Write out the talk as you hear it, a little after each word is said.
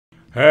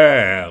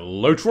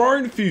Hello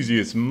Terraria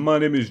enthusiasts, my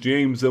name is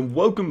James and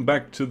welcome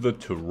back to the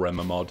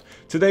Tremor Mod.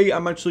 Today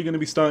I'm actually going to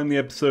be starting the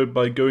episode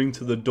by going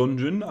to the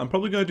dungeon. I'm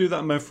probably going to do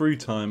that in my free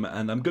time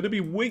and I'm going to be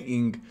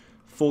waiting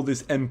for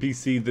this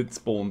NPC that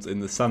spawns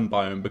in the sand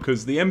biome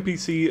because the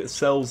NPC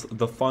sells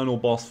the final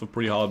boss for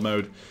pretty hard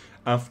mode.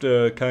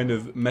 After kind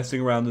of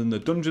messing around in the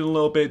dungeon a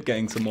little bit,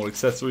 getting some more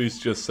accessories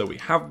just so we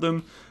have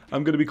them,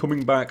 I'm going to be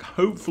coming back.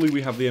 Hopefully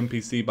we have the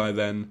NPC by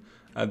then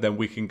and then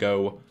we can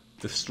go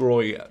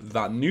destroy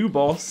that new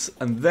boss,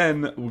 and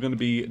then we're going to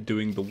be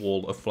doing the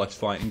Wall of Flesh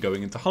fight and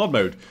going into hard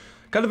mode.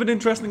 Kind of an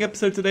interesting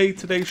episode today.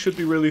 Today should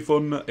be really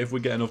fun if we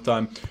get enough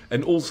time.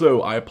 And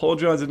also, I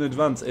apologise in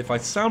advance if I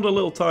sound a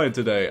little tired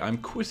today. I'm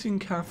quitting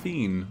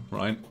caffeine,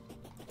 right?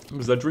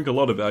 Because I drink a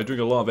lot of it. I drink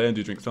a lot of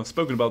energy drinks. I've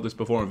spoken about this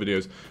before in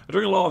videos. I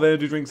drink a lot of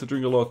energy drinks. I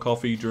drink a lot of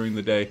coffee during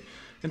the day.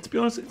 And to be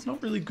honest, it's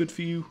not really good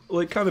for you. Well,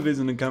 it kind of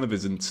isn't and kind of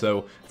isn't.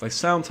 So if I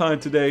sound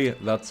tired today,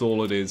 that's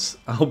all it is.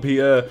 I'll be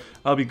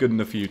good in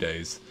a few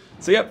days.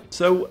 So yep.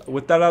 So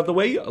with that out of the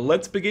way,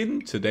 let's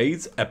begin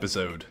today's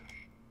episode.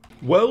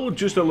 Well,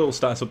 just a little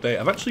status update.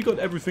 I've actually got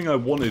everything I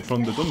wanted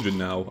from the dungeon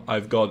now.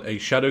 I've got a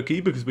shadow key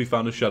because we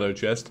found a shadow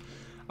chest.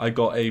 I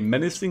got a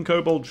menacing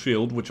kobold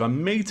shield, which I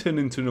may turn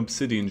into an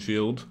obsidian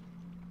shield.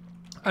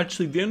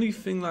 Actually, the only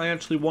thing that I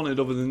actually wanted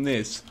other than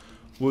this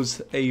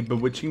was a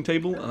bewitching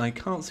table, and I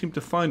can't seem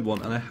to find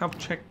one, and I have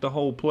checked the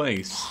whole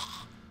place.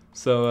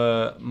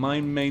 So,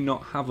 mine may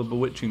not have a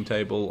bewitching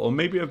table, or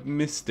maybe I've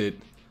missed it.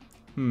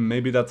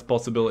 Maybe that's a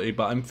possibility,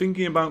 but I'm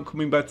thinking about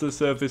coming back to the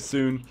surface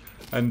soon,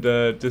 and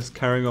just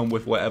carrying on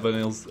with whatever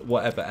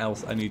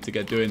else I need to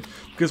get doing.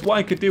 Because what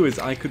I could do is,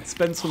 I could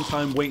spend some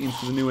time waiting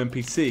for the new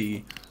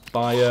NPC,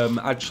 by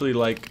actually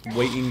like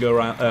waiting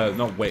around,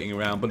 not waiting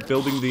around, but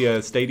building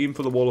the stadium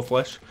for the Wall of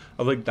Flesh.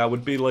 I think that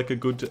would be like a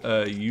good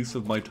use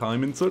of my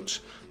time and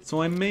such.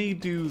 So I may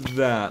do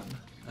that,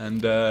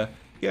 and yeah,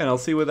 and I'll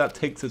see where that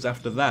takes us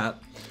after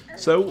that.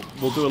 So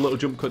we'll do a little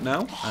jump cut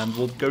now, and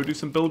we'll go do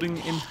some building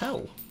in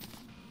hell.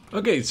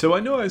 Okay, so I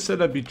know I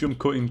said I'd be jump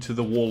cutting to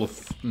the Wall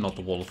of, not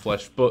the Wall of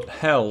Flesh, but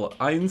hell.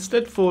 I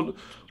instead thought,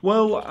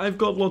 well, I've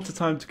got lots of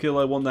time to kill,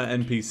 I want that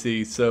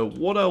NPC, so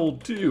what I will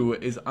do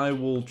is I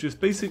will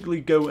just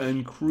basically go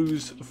and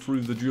cruise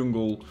through the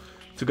jungle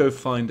to go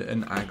find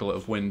an aglet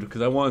of wind,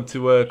 because I wanted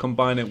to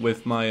combine it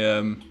with my,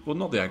 well,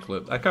 not the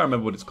aglet, I can't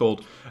remember what it's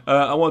called.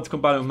 I wanted to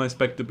combine it with my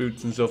Spectre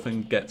boots and stuff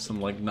and get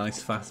some, like,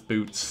 nice fast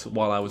boots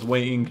while I was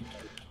waiting,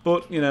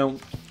 but, you know,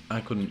 I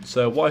couldn't.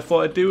 So what I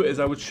thought I'd do is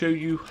I would show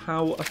you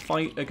how a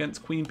fight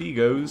against Queen Bee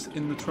goes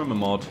in the Tremor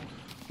mod.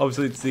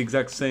 Obviously it's the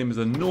exact same as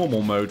a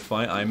normal mode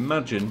fight, I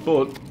imagine,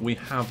 but we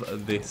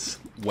have this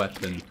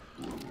weapon.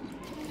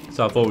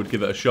 So I thought we'd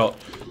give it a shot.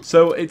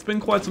 So it's been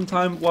quite some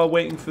time while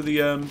waiting for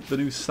the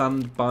new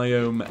sand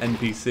biome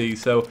NPC.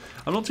 So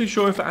I'm not too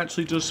sure if it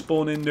actually does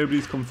spawn in.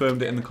 Nobody's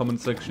confirmed it in the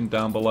comment section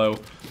down below.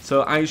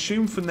 So I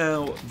assume for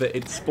now that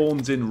it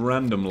spawns in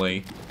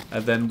randomly.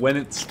 And then when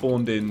it's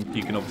spawned in,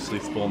 you can obviously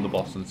spawn the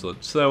boss and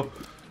such. So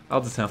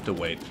I'll just have to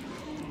wait.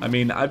 I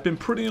mean, I've been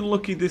pretty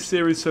unlucky this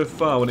series so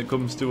far when it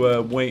comes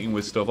to waiting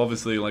with stuff.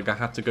 Obviously, like, I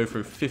had to go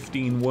through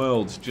 15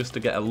 worlds just to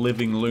get a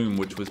living loom,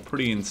 which was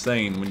pretty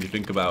insane when you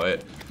think about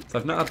it. So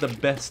I've not had the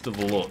best of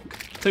luck.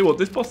 Tell you what,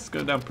 this boss is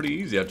going down pretty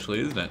easy, actually,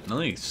 isn't it?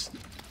 Nice.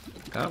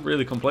 Can't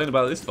really complain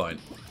about this fight.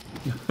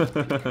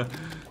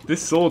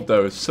 This sword,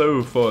 though, is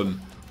so fun.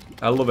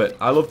 I love it.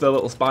 I love the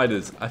little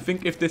spiders. I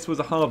think if this was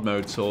a hard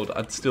mode sword,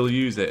 I'd still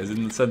use it, as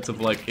in the sense of,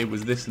 like, it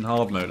was this in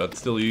hard mode, I'd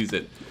still use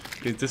it.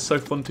 It's just so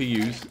fun to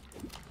use.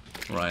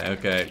 Right,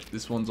 okay,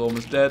 this one's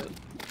almost dead.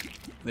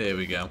 There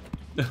we go.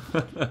 Did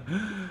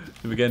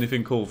we get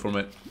anything cool from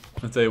it?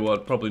 I'll tell you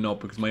what, probably not,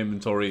 because my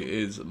inventory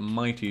is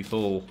mighty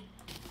full.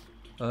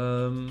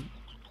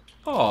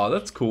 Oh,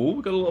 that's cool.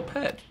 We got a little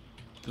pet.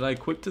 Did I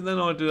equip it then,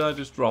 or did I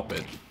just drop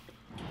it?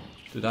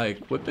 Did I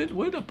equip it?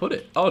 Where did I put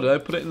it? Oh, did I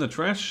put it in the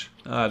trash?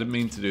 Ah, I didn't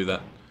mean to do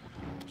that.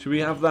 Should we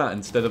have that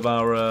instead of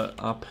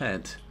our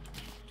pet?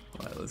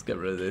 Right, let's get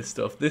rid of this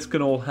stuff. This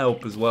can all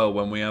help as well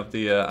when we have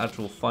the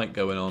actual fight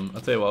going on.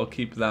 I'll tell you what, I'll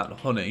keep that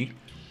honey.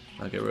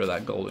 I'll get rid of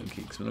that golden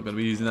key because we're not going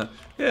to be using that.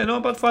 Yeah, not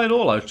a bad fight at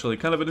all, actually.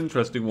 Kind of an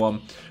interesting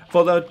one.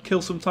 Thought that would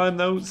kill some time,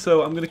 though,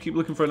 so I'm going to keep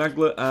looking for an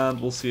aglet,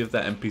 and we'll see if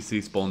that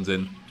NPC spawns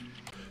in.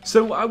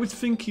 So I was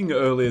thinking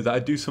earlier that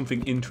I'd do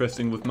something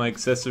interesting with my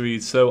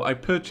accessories. So I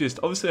purchased,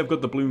 obviously I've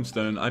got the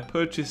Bloomstone. I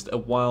purchased a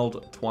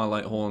Wild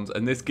Twilight Horns,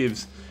 and this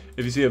gives,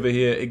 if you see over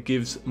here, it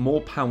gives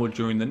more power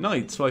during the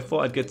night. So I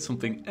thought I'd get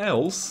something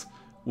else,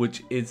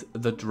 which is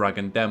the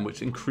Dragon Den,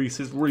 which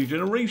increases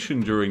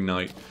regeneration during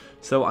night.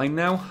 So I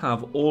now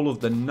have all of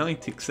the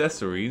night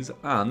accessories,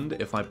 and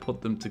if I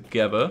put them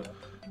together,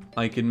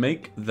 I can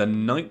make the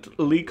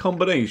nightly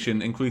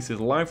combination,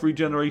 increases life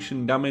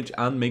regeneration damage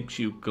and makes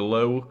you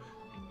glow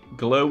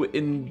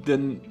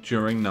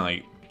during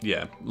night.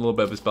 Yeah, a little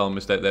bit of a spelling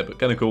mistake there, but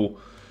kind of cool.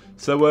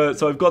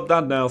 So I've got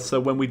that now, so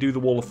when we do the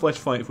Wall of Flesh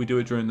fight, if we do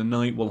it during the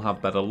night, we'll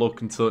have better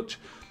luck and such.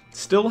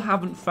 Still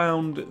haven't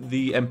found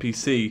the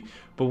NPC,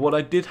 but what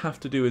I did have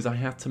to do is I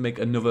have to make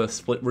another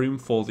split room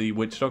for the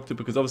Witch Doctor,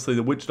 because obviously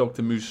the Witch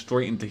Doctor moves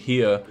straight into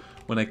here,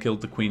 when I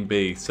killed the queen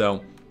bee.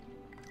 So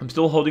I'm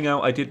still holding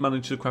out. I did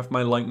manage to craft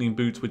my lightning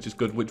boots, which is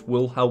good, which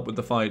will help with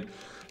the fight.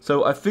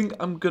 So I think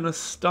I'm gonna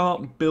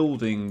start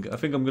building.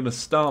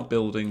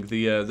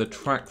 The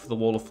track for the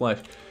wall of flesh.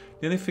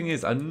 The only thing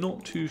is, I'm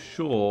not too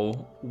sure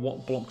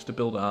what blocks to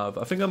build it out of.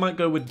 I think I might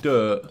go with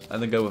dirt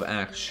and then go with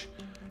ash.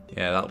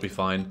 Yeah, that'll be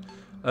fine.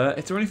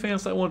 Is there anything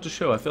else that I wanted to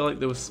show? I feel like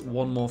there was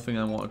one more thing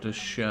I wanted to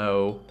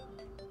show.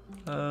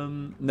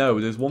 No,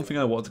 there's one thing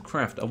I wanted to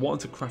craft. I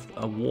wanted to craft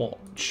a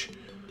watch.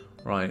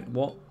 Right,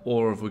 what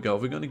ore have we got?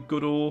 Have we got any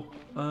good ore?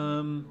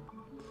 I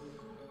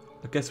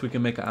guess we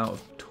can make it out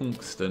of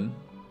tungsten.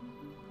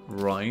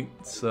 Right,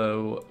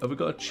 so have we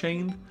got a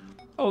chain?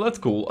 Oh, that's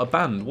cool. A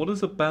band. What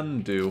does a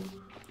band do?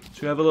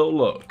 Should we have a little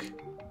look?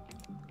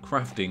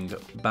 Crafting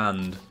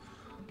band.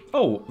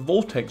 Oh,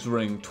 vortex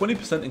ring.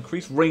 20%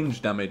 increased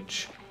range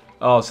damage.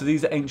 Oh, so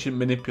these are ancient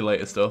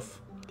manipulator stuff.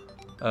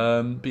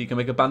 But you can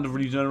make a band of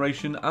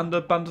regeneration and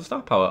a band of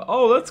star power.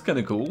 Oh, that's kind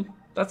of cool.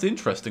 That's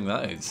interesting,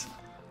 that is.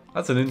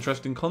 That's an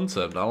interesting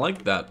concept. I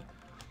like that.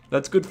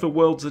 That's good for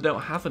worlds that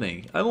don't have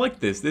any. I like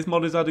this. This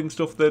mod is adding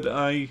stuff that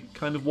I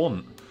kind of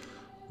want.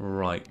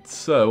 Right,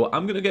 so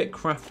I'm going to get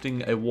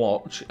crafting a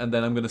watch, and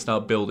then I'm going to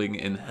start building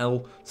in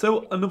hell.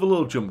 So, another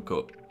little jump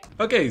cut.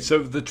 Okay, so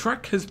the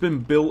track has been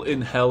built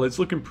in hell. It's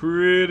looking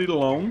pretty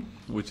long,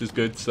 which is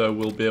good, so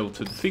we'll be able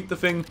to defeat the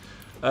thing.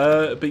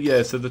 But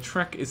yeah, so the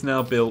track is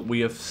now built. We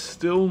have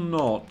still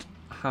not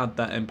had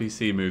that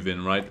NPC move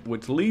in, right?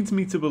 Which leads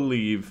me to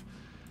believe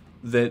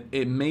that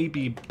it may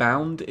be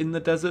bound in the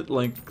desert,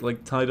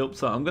 like tied up.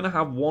 So I'm going to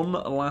have one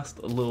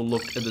last little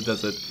look at the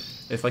desert.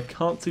 If I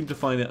can't seem to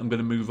find it, I'm going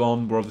to move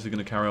on. We're obviously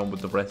going to carry on with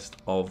the rest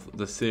of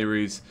the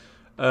series.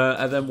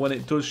 And then when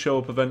it does show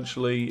up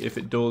eventually, if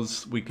it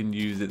does, we can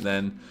use it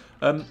then.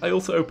 I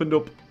also opened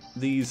up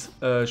these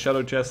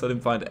shadow chests. I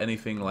didn't find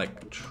anything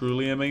like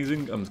truly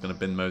amazing. I'm just going to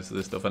bin most of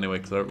this stuff anyway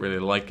because I don't really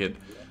like it.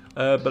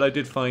 But I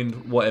did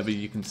find whatever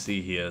you can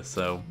see here,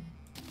 so...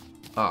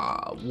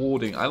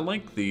 warding. I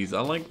like these. I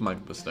like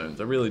magma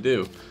stones. I really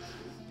do.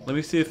 Let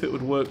me see if it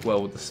would work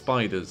well with the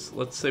spiders.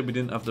 Let's say we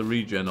didn't have the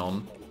regen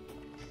on,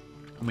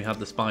 and we had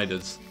the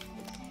spiders.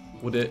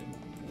 Would it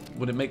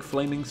make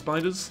flaming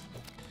spiders?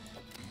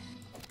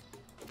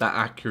 That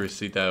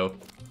accuracy, though.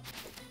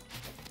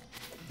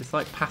 It's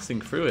like passing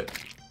through it.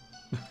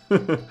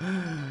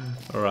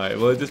 Alright,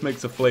 well, it just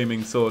makes a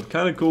flaming sword.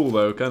 Kind of cool,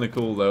 though. Kind of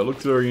cool, though.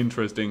 Looks very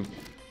interesting.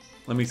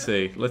 Let me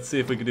see. Let's see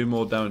if we can do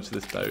more damage to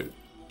this boat.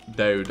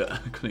 Dude, I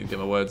couldn't get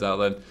my words out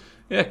then.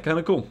 Yeah, kind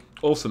of cool.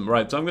 Awesome.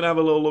 Right, so I'm going to have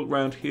a little look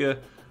around here.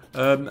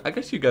 I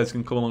guess you guys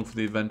can come along for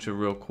the adventure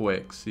real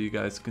quick so you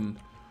guys can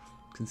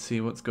see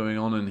what's going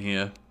on in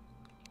here.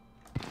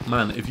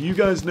 Man, if you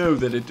guys know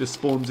that it just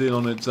spawns in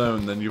on its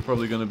own, then you're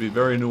probably going to be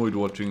very annoyed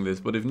watching this.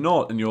 But if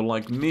not, and you're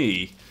like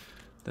me,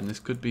 then this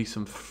could be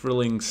some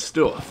thrilling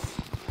stuff.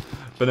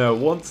 But no,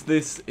 once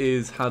this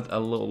is had a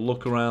little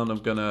look around, I'm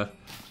going to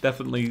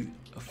definitely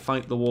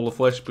fight the wall of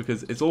flesh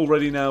because it's all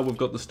ready now. We've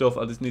got the stuff.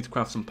 I just need to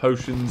craft some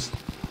potions.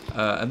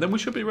 And then we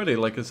should be ready.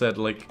 Like I said,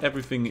 like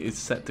everything is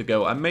set to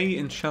go. I may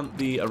enchant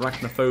the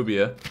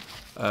arachnophobia.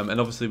 And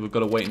obviously we've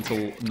got to wait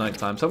until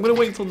nighttime. So I'm going to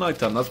wait until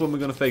nighttime. That's when we're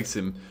going to face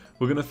him.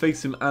 We're going to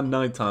face him at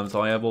nighttime,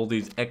 so I have all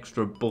these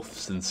extra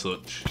buffs and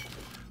such.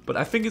 But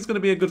I think it's going to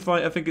be a good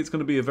fight. I think it's going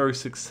to be a very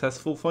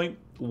successful fight.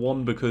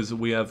 One, because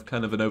we have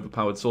kind of an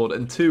overpowered sword.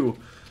 And two,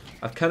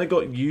 I've kind of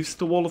got used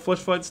to Wall of Flesh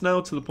fights now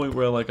to the point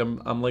where like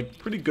I'm like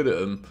pretty good at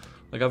them.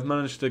 Like I've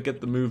managed to get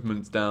the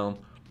movements down.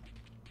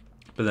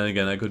 But then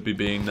again, I could be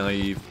being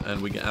naive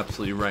and we get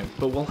absolutely wrecked.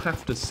 But we'll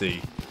have to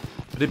see.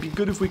 But it'd be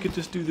good if we could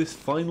just do this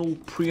final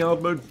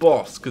pre-hard mode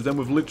boss, because then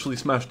we've literally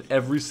smashed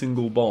every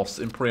single boss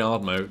in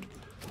pre-hard mode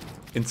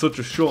in such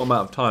a short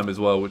amount of time as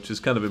well, which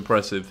is kind of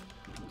impressive.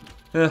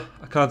 Yeah,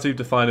 I can't seem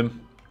to find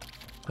him.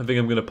 I think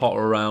I'm going to potter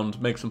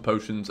around, make some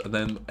potions, and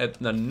then at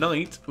the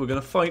night we're going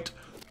to fight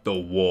the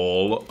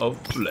Wall of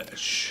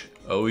Flesh.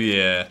 Oh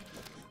yeah.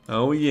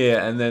 Oh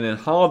yeah, and then in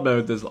hard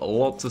mode there's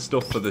lots of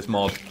stuff for this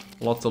mod.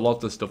 Lots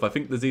of stuff. I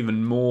think there's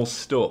even more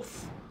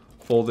stuff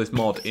for this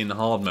mod in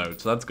hard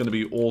mode, so that's going to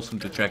be awesome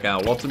to check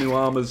out. Lots of new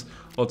armors,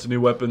 lots of new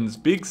weapons.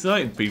 Be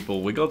excited,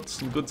 people. We got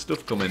some good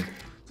stuff coming.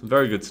 Some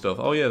very good stuff.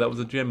 Oh yeah, that was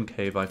a gem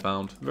cave I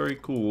found. Very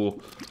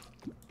cool.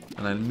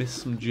 And I missed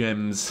some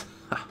gems.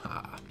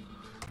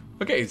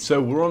 Okay,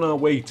 so we're on our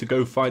way to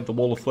go fight the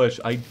Wall of Flesh.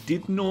 I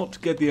did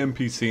not get the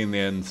NPC in the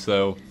end,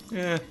 so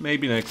yeah,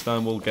 maybe next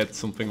time we'll get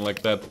something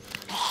like that.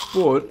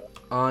 But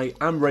I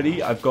am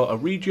ready. I've got a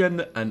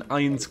regen and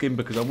iron skin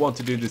because I want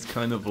to do this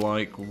kind of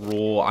like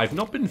raw. I've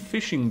not been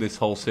fishing this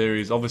whole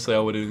series. Obviously I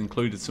would have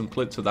included some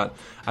clips of that.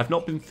 I've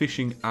not been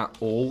fishing at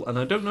all, and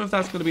I don't know if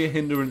that's going to be a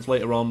hindrance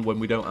later on when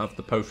we don't have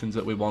the potions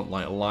that we want,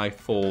 like life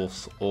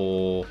force,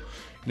 or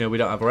you know, we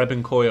don't have our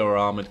ebon koi or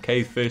armored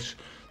cavefish.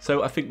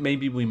 So I think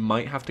maybe we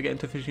might have to get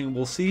into fishing.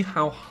 We'll see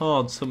how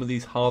hard some of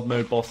these hard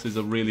mode bosses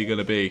are really going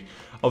to be.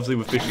 Obviously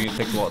with fishing it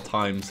takes a lot of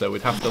time, so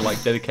we'd have to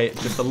like dedicate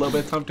just a little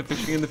bit of time to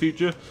fishing in the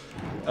future.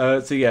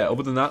 So yeah,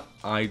 other than that,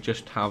 I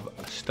just have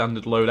a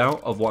standard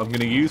loadout of what I'm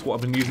going to use, what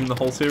I've been using the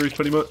whole series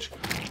pretty much.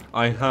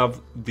 I have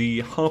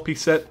the Harpy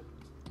set,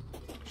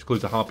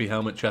 includes a harpy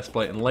helmet,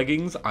 chestplate, and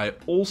leggings. I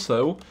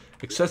also,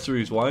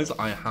 accessories-wise,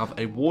 I have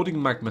a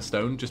warding magma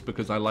stone, just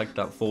because I like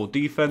that for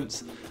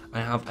defense. I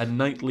have a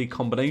nightly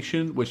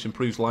combination, which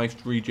improves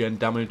life, regen,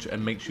 damage,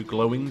 and makes you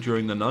glowing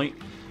during the night.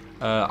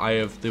 I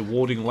have the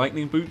warding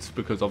lightning boots,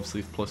 because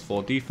obviously it's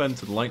 +4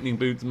 defense, and lightning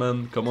boots,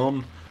 man, come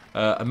on.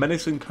 A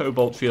menacing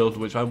cobalt shield,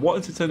 which I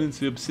wanted to turn into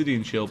the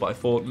obsidian shield, but I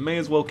thought may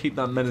as well keep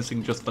that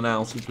menacing just for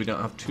now, since we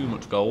don't have too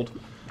much gold.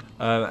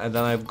 And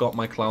then I've got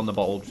my clown the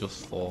bottle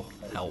just for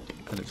help,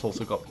 and it's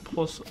also got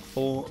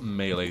 +4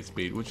 melee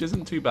speed, which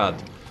isn't too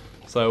bad.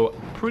 So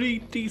pretty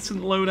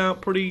decent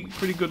loadout, pretty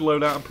good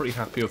loadout. I'm pretty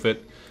happy with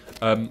it.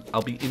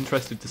 I'll be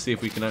interested to see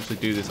if we can actually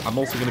do this. I'm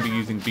also going to be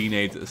using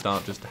beanades at the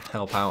start just to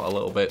help out a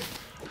little bit.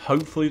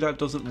 Hopefully that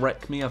doesn't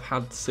wreck me. I've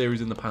had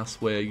series in the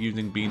past where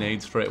using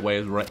beanades straight away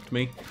has wrecked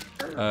me.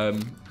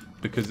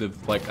 Because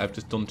of, like, I've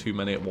just done too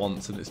many at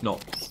once and it's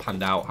not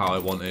panned out how I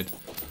wanted.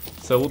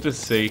 So we'll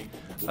just see.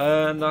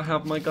 And I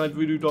have my guide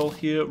voodoo doll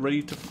here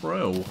ready to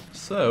throw.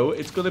 So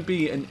it's going to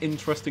be an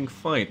interesting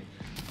fight.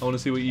 I want to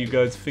see what you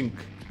guys think,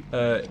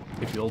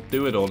 if you'll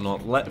do it or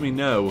not. Let me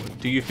know.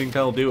 Do you think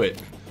I'll do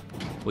it?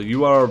 Well,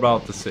 you are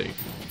about to see.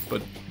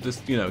 But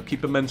just, you know,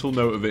 keep a mental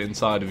note of it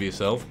inside of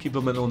yourself. Keep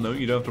a mental note.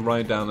 You don't have to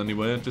write it down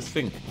anywhere. Just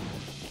think.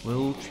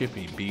 Will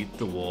Chippy beat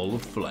the wall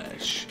of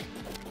flesh?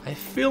 I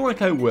feel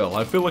like I will.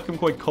 I feel like I'm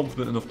quite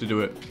confident enough to do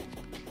it.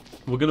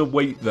 We're gonna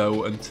wait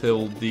though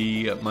until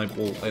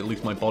at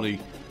least my body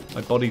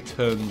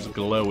turns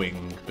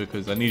glowing,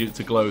 because I need it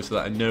to glow so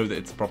that I know that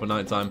it's proper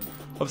nighttime.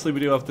 Obviously we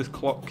do have this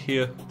clock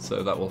here,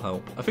 so that will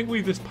help. I think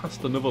we just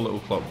passed another little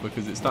clock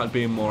because it started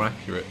being more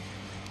accurate.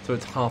 So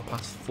it's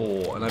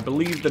 4:30, and I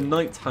believe the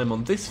nighttime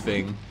on this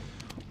thing,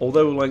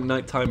 although like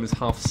nighttime is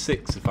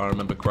 6:30 if I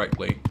remember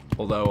correctly,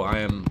 although I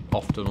am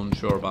often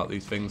unsure about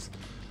these things.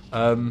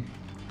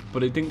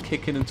 But it didn't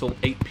kick in until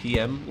 8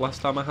 PM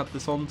last time I had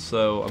this on,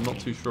 so I'm not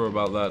too sure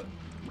about that,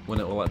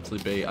 when it will actually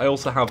be. I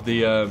also have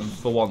the,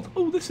 for one,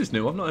 oh, this is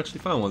new, I've not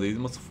actually found one of these,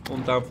 it must have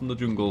gone down from the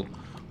jungle.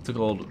 What's it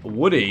called?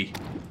 Woody.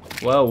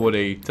 Well,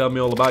 Woody, tell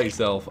me all about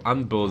yourself,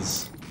 and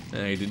Buzz.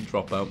 Yeah, he didn't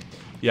drop out.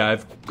 Yeah,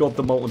 I've got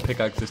the molten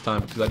pickaxe this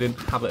time, because I didn't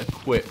have it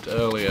equipped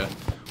earlier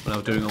when I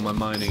was doing all my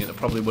mining, and it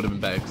probably would have been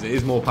better, because it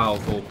is more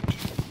powerful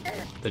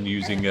than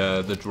using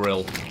the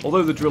drill.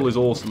 Although the drill is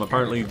awesome,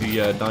 apparently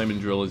the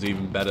diamond drill is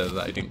even better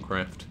that I didn't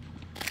craft.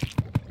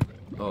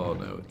 Oh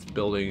no, it's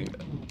building.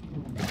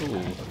 Ooh,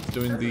 it's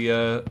doing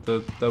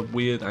the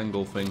weird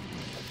angle thing.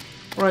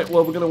 Right,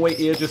 well we're gonna wait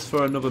here just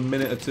for another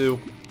minute or two.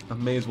 I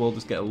may as well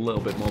just get a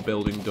little bit more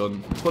building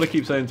done. That's what I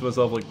keep saying to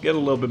myself, like get a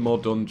little bit more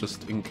done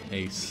just in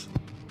case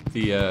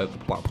the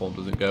platform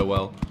doesn't go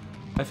well.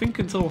 I think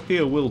until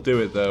here we'll do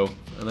it though,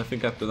 and I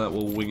think after that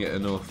we'll wing it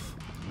enough.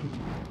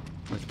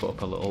 Let's put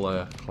up a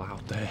little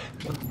cloud there.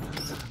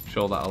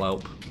 Sure that'll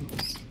help.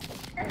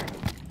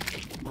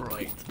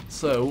 Right,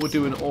 so we're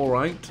doing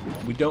alright.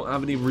 We don't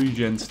have any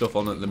regen stuff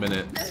on at the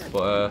minute,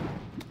 but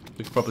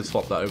we could probably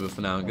swap that over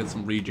for now and get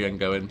some regen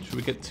going. Should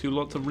we get 2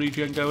 lots of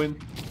regen going?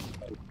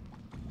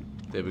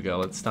 There we go,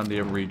 let's stand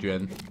here and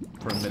regen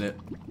for a minute.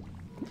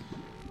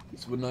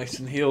 So we're nice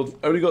and healed.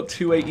 Only got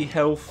 280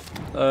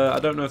 health. I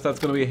don't know if that's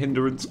going to be a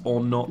hindrance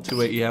or not,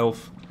 280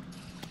 health.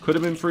 Could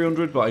have been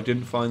 300, but I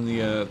didn't find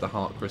the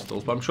heart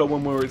crystals. But I'm sure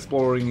when we're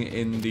exploring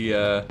in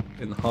the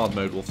hard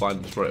mode, we'll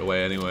find them straight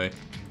away anyway.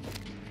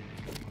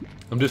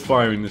 I'm just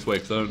firing this way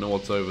because I don't know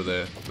what's over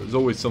there. But there's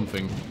always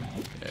something.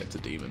 Yeah, it's a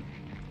demon.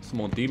 Some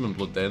more demon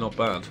blood there, not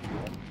bad.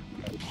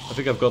 I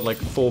think I've got like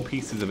 4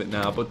 pieces of it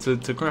now, but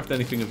to craft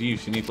anything of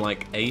use, you need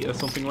like 8 or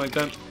something like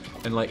that.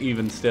 And like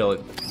even still,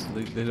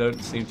 they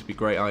don't seem to be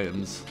great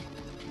items.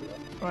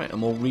 Right,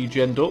 I'm all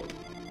regened up.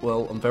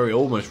 Well, I'm very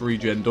almost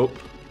regened up.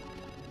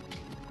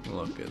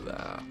 Look at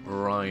that.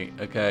 Right,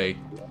 okay.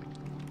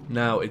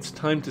 Now, it's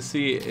time to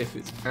see if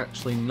it's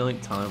actually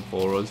nighttime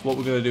for us. What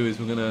we're going to do is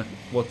we're going to...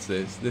 What's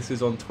this? This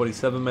is on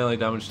 27 melee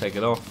damage, take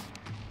it off.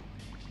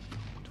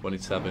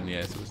 27,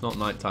 yeah, so it's not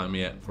nighttime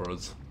yet for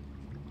us.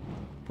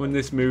 When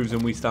this moves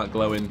and we start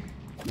glowing,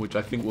 which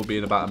I think will be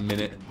in about a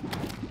minute,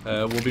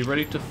 we'll be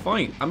ready to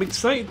fight. I'm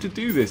excited to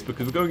do this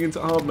because we're going into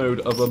hard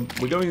mode of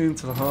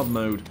the hard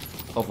mode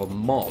of a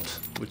mod,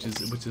 which is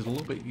a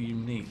little bit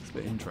unique, it's a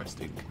bit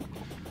interesting.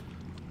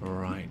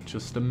 Alright,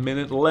 just a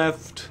minute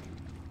left.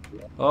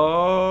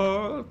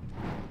 Oh,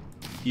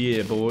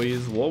 yeah,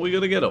 boys. What are we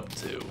going to get up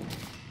to?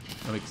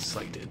 I'm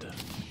excited.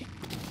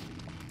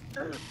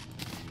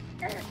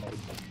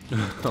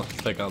 I'll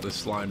take out this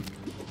slime.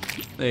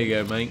 There you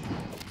go, mate.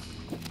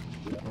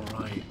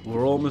 Alright,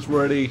 we're almost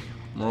ready.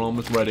 We're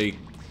almost ready.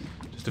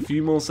 Just a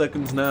few more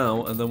seconds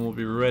now, and then we'll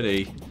be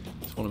ready.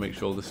 Just want to make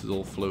sure this is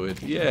all fluid.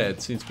 Yeah,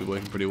 it seems to be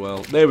working pretty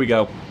well. There we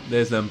go.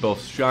 There's them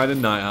buffs.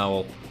 Shining Night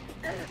Owl.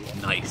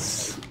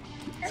 Nice.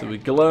 So we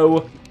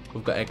glow,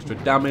 we've got extra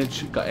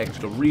damage, got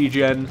extra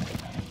regen.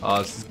 Oh,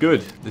 this is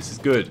good. This is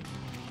good.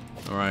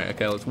 Alright,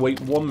 okay, let's wait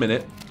 1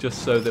 minute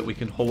just so that we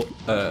can hull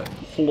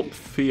up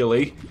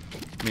feely,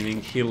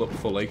 meaning heal up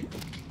fully.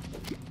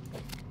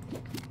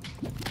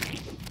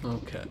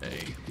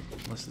 Okay,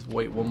 let's just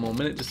wait 1 more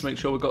minute just to make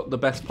sure we've got the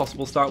best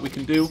possible start we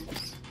can do.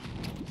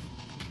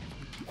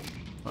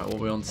 Right, what are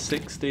we on?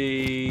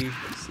 60,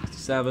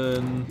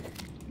 67.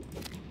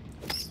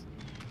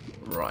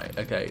 Right,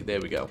 okay, there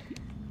we go.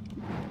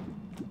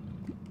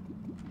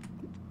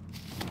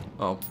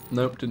 Oh,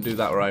 nope, didn't do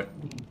that right.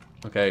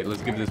 Okay,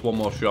 let's give this one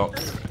more shot.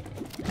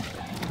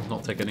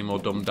 Not take any more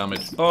dumb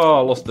damage. Oh,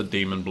 I lost the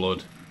demon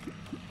blood.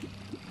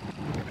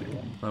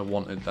 I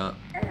wanted that.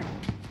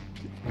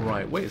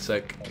 Right, wait a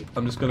sec.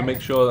 I'm just going to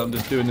make sure that I'm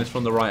just doing this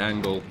from the right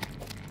angle.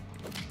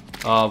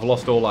 Oh, I've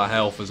lost all our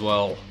health as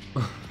well.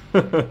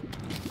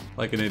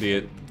 Like an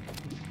idiot.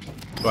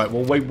 Right,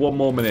 we'll wait one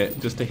more minute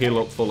just to heal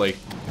up fully.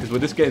 Because we're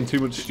just getting too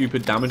much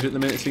stupid damage at the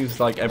minute. It seems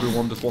like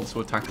everyone just wants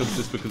to attack us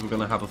just because we're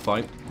going to have a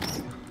fight.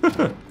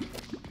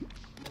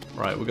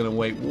 Right, we're going to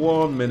wait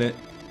 1 minute.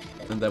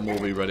 And then we'll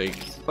be ready.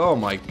 Oh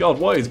my god,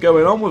 what is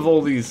going on with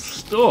all these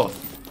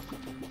stuff?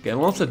 Getting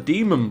lots of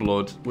demon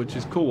blood, which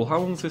is cool. How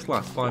long does this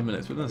last? 5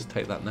 minutes. We're going to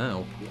take that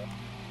now.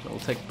 So we'll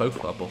take both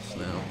of our buffs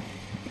now.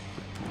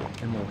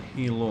 And we'll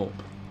heal up.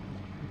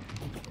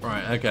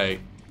 Right, okay.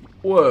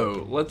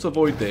 Whoa, let's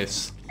avoid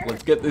this.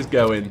 Let's get this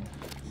going.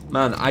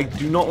 Man, I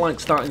do not like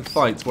starting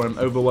fights where I'm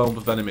overwhelmed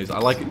with enemies. I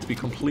like it to be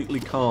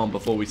completely calm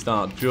before we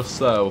start, just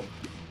so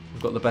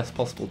we've got the best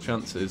possible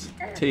chances.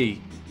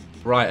 T.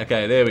 Right,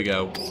 okay, there we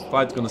go.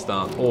 Fight's gonna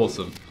start.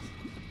 Awesome.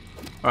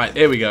 Alright,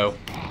 here we go.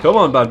 Come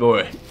on, bad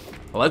boy.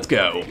 Let's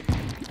go.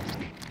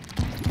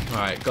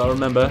 Alright, gotta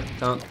remember,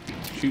 can't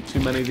shoot too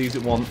many of these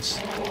at once.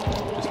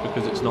 Just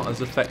because it's not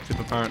as effective,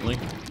 apparently.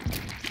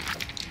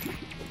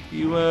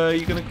 You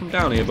gonna come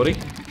down here, buddy?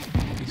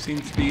 You seem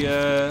to be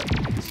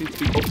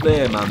up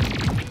there, man.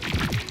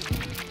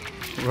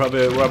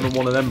 We're having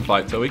one of them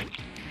fights, are we?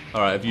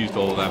 Alright, I've used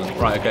all of them.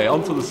 Right, okay,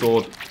 onto the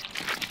sword.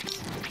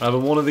 We're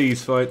having one of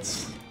these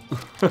fights.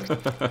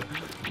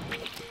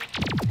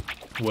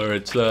 Where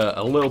it's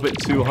a little bit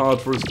too hard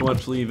for us to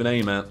actually even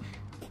aim at.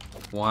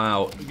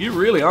 Wow, you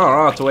really are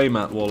hard to aim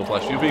at, Wall of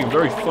Flesh. You're being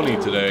very funny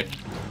today.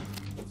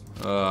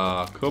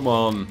 Come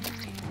on.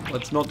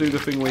 Let's not do the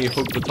thing where you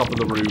hug the top of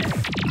the roof.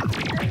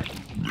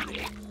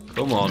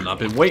 Come on, I've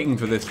been waiting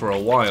for this for a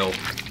while.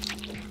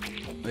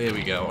 There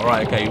we go.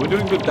 Alright, okay, we're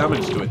doing good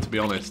damage to it, to be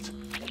honest.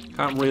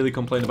 Can't really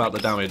complain about the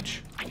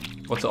damage.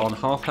 What's it on?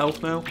 Half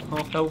health now?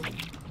 Half health?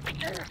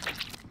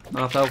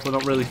 Half health, we've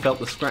not really felt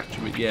the scratch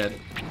of it yet.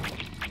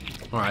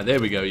 Alright, there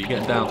we go. You're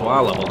getting down to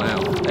our level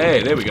now.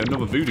 Hey, there we go.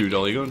 Another voodoo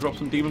doll. You going to drop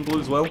some demon blood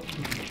as well?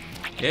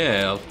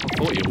 Yeah, I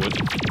thought you would.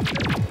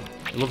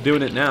 You love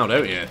doing it now,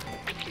 don't you?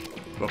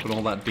 Dropping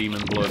all that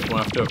demon blood. Well,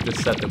 after I've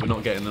just said that we're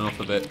not getting enough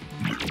of it.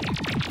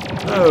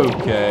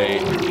 Okay.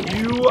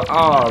 You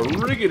are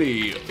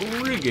riggedy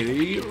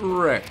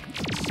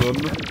wrecked, son.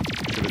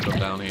 Should have gone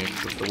down here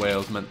because that's the way I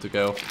was meant to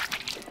go.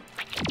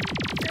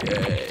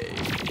 Okay.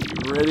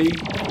 You ready?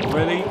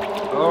 Ready?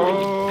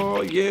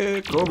 Oh,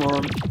 yeah. Come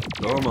on.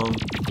 Come on.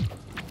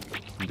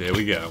 There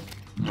we go.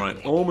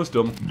 Right, almost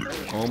done.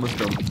 Almost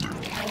done.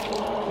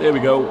 There we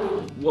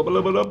go.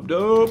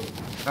 Wubba-lubba-dub-dub.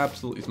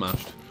 Absolutely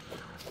smashed.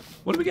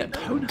 What do we get?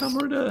 Bone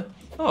hammer and a...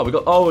 Oh, we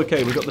got... Oh,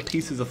 okay. We got the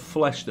pieces of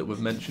flesh that we've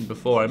mentioned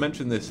before. I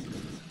mentioned this...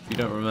 If you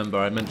don't remember,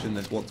 I mentioned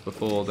this once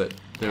before that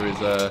there is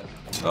a...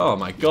 Oh,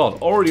 my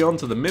God. Already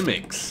onto the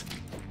mimics.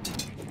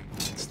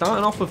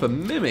 Starting off with a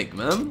mimic,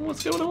 man.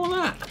 What's going on with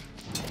that?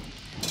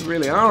 We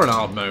really are in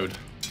hard mode.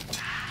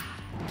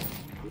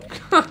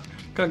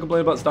 Can't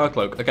complain about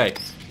Starcloak. Okay,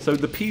 so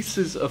the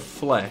pieces of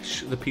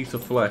flesh, the piece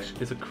of flesh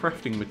is a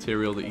crafting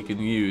material that you can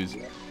use.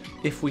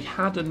 If we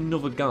had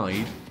another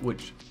guide,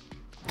 which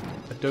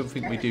I don't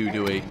think we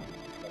do we?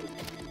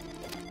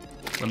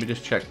 Let me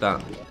just check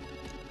that.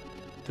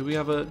 Do we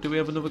have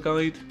another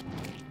guide?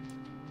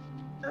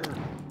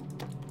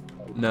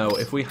 No,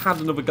 if we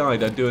had another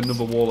guide, I'd do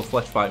another Wall of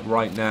Flesh fight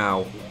right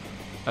now.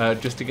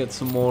 Just to get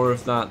some more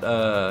of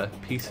that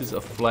pieces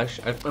of flesh.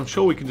 I'm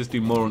sure we can just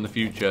do more in the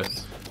future.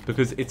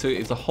 Because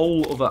it's a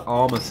whole other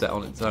armor set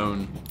on its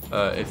own.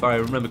 If I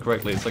remember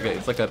correctly,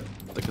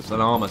 it's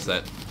an armor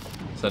set,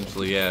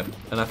 essentially, yeah.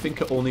 And I think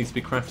it all needs to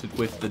be crafted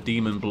with the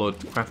demon blood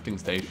crafting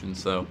station.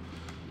 So,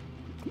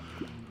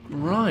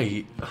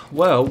 right.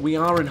 Well, we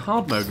are in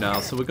hard mode now,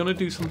 so we're gonna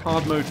do some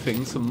hard mode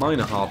things, some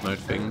minor hard mode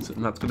things,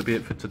 and that's gonna be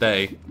it for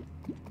today.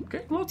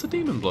 Getting lots of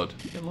demon blood.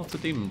 Getting lots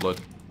of demon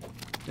blood.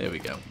 There we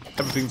go.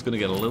 Everything's gonna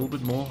get a little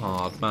bit more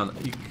hard, man.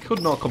 You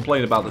could not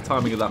complain about the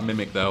timing of that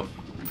mimic, though.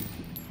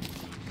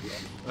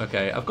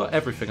 Okay, I've got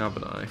everything,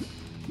 haven't I?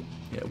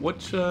 Yeah, what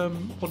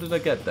did I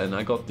get then?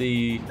 I got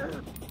the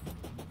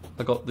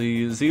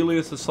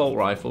Zelius assault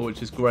rifle,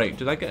 which is great.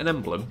 Did I get an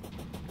emblem?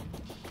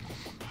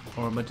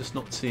 Or am I just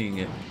not seeing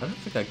it? I don't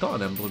think I got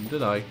an emblem,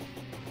 did I?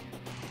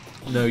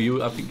 No,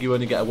 I think you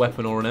only get a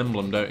weapon or an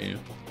emblem, don't you?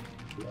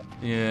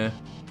 Yeah,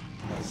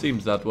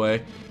 seems that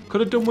way.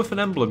 Could have done with an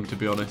emblem, to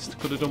be honest.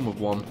 Could have done with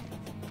one.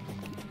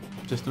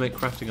 Just to make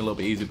crafting a little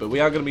bit easier. But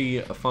we are going to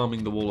be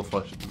farming the Wall of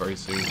Flesh very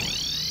soon.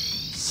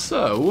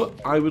 So,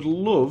 I would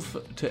love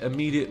to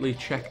immediately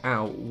check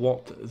out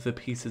what the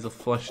pieces of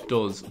flesh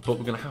does, but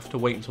we're going to have to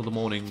wait until the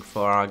morning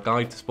for our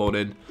guide to spawn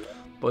in.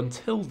 But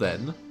until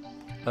then,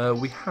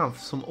 we have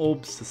some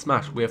orbs to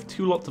smash. We have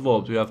 2 lots of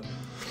orbs. We have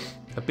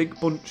a big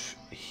bunch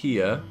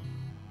here,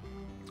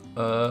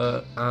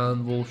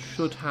 and we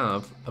should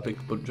have a big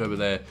bunch over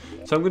there.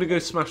 So I'm going to go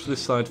smash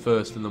this side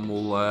first, and then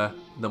we'll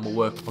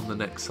work on the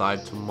next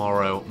side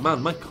tomorrow.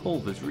 Man, my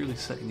cold is really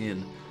setting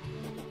in.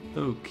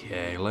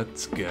 Okay,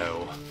 let's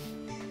go.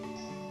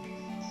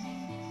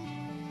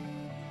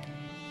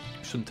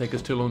 Shouldn't take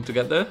us too long to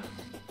get there.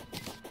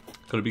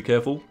 Gotta be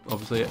careful.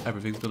 Obviously,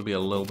 everything's going to be a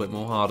little bit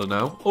more harder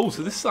now. Oh,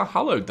 so this is a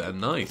hallowed then.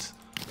 Nice.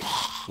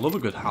 Love a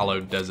good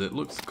hallowed desert.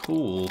 Looks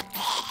cool.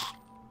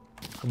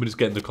 I'm just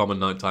getting the common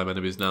nighttime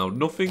enemies now.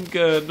 Nothing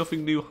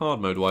new hard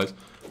mode wise.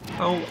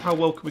 How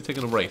well can we take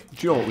on a wraith?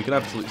 Do you know what? We can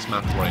absolutely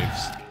smash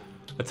wraiths.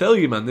 I tell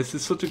you, man, this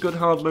is such a good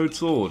hard mode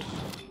sword.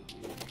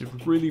 It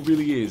really,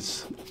 really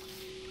is.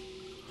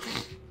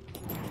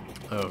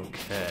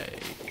 Okay,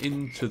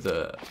 into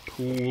the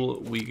pool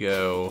we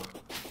go.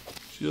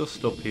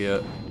 Just up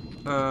here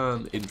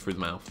and in through the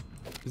mouth.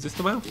 Is this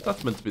the mouth?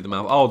 That's meant to be the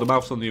mouth. Oh, the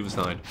mouth's on the other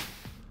side.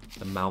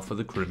 The mouth of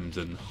the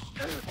crimson.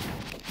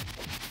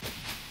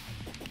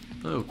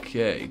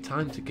 Okay,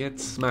 time to get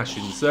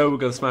smashing. So we're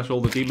going to smash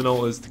all the demon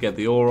altars to get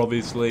the ore,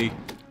 obviously.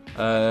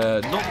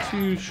 Not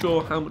too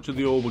sure how much of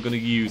the ore we're going to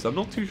use. I'm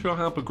not too sure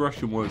how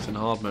progression works in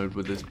hard mode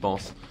with this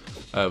boss.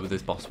 With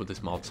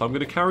this mod. So I'm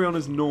going to carry on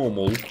as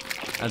normal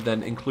and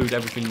then include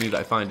everything new that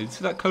I find. Did you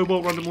see that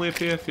cobalt randomly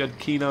appear? If you had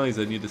keen eyes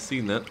then you'd have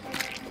seen that.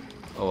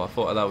 Oh, I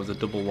thought that was a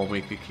double one where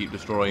you could keep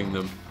destroying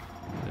them.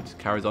 It just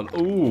carries on.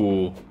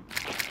 Ooh.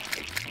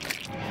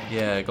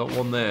 Yeah, got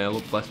one there.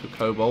 Looks blessed with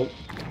cobalt.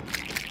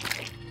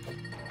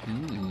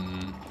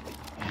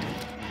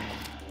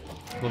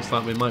 Looks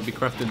like we might be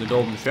crafting the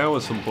golden shower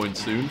at some point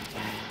soon.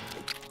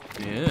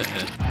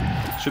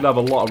 Yeah. Should have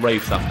a lot of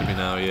wraiths after me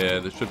now, yeah.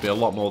 There should be a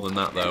lot more than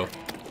that, though.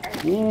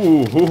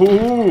 Ooh,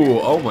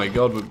 oh my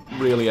god, we've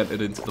really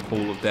entered into the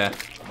pool of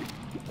death.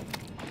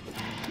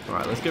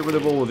 Alright, let's get rid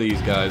of all of these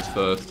guys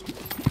first.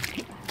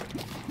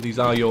 These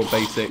are your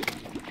basic,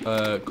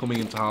 coming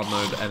into hard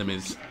mode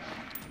enemies.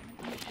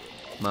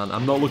 Man,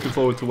 I'm not looking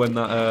forward to when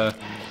that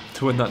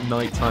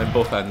nighttime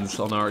buff ends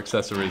on our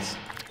accessories.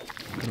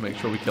 I'm gonna make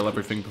sure we kill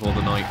everything before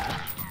the night.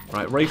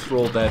 Right, wraiths are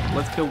all dead.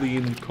 Let's kill the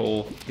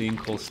in-core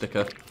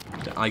sticker.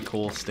 The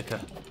I-core sticker.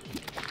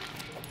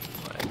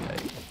 Right, okay.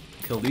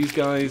 Kill these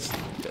guys.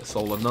 Get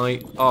Solar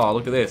Knight. Oh,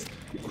 look at this.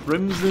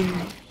 Crimson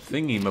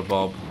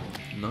thingy-mabob.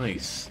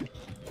 Nice.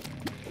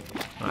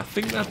 I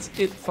think that's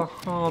it for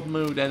hard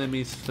mode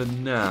enemies for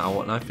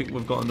now, and I think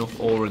we've got enough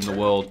ore in the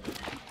world.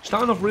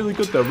 Starting off really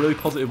good though, really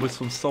positive with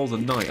some Souls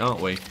of Night,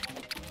 aren't we?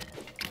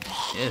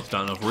 Yeah,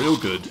 starting off real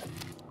good.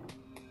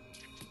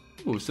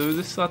 Oh, so is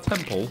this our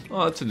temple?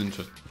 Oh, that's an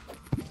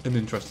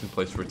interesting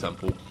place for a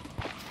temple.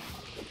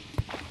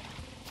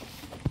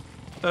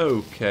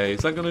 Okay, is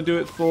that going to do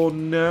it for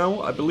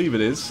now? I believe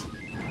it is.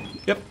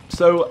 Yep,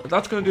 so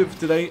that's going to do it for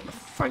today.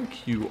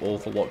 Thank you all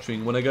for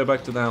watching. When I go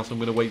back to the house, I'm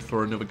going to wait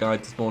for another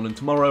guide to spawn, and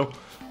tomorrow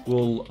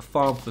we'll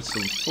farm for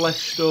some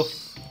flesh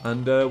stuff,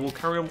 and we'll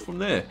carry on from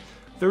there.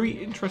 Very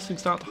interesting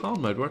start to hard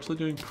mode. We're actually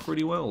doing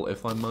pretty well,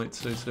 if I might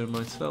say so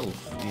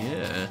myself.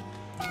 Yeah.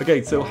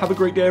 Okay, so have a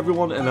great day,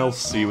 everyone, and I'll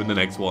see you in the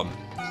next one.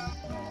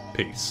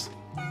 Peace.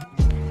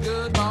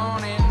 Good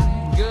morning,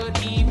 good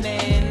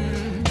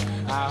evening.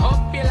 I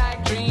hope you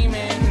like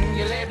dreaming.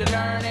 You live to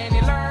learn and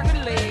you learn to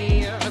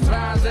live. It's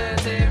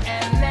positive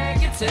and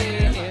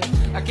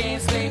negative. I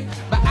can't sleep,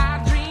 but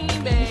I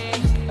dream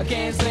big. I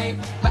can't sleep,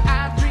 but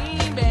I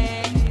dream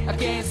big. I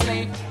can't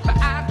sleep, but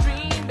I